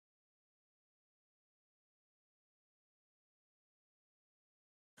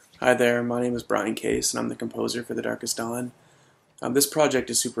Hi there, my name is Brian Case, and I'm the composer for The Darkest Dawn. This project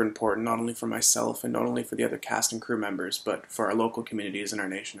is super important, not only for myself and not only for the other cast and crew members, but for our local communities and our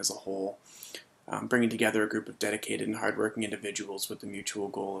nation as a whole. Bringing together a group of dedicated and hardworking individuals with the mutual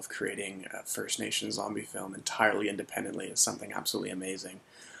goal of creating a First Nation zombie film entirely independently is something absolutely amazing.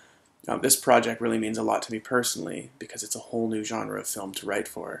 This project really means a lot to me personally because it's a whole new genre of film to write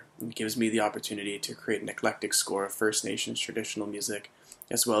for. It gives me the opportunity to create an eclectic score of First Nations traditional music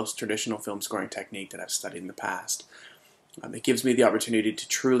as well as traditional film scoring technique that I've studied in the past. It gives me the opportunity to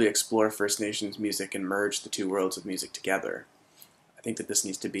truly explore First Nations music and merge the two worlds of music together. I think that this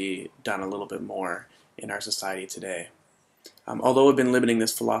needs to be done a little bit more in our society today. Although I've been limiting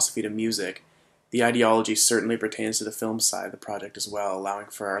this philosophy to music, the ideology certainly pertains to the film side of the project as well, allowing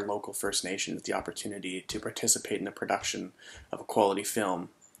for our local First Nations the opportunity to participate in the production of a quality film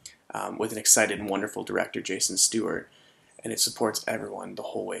with an excited and wonderful director, Jason Stewart, and it supports everyone the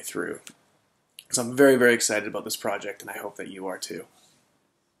whole way through. So I'm very, very excited about this project, and I hope that you are too.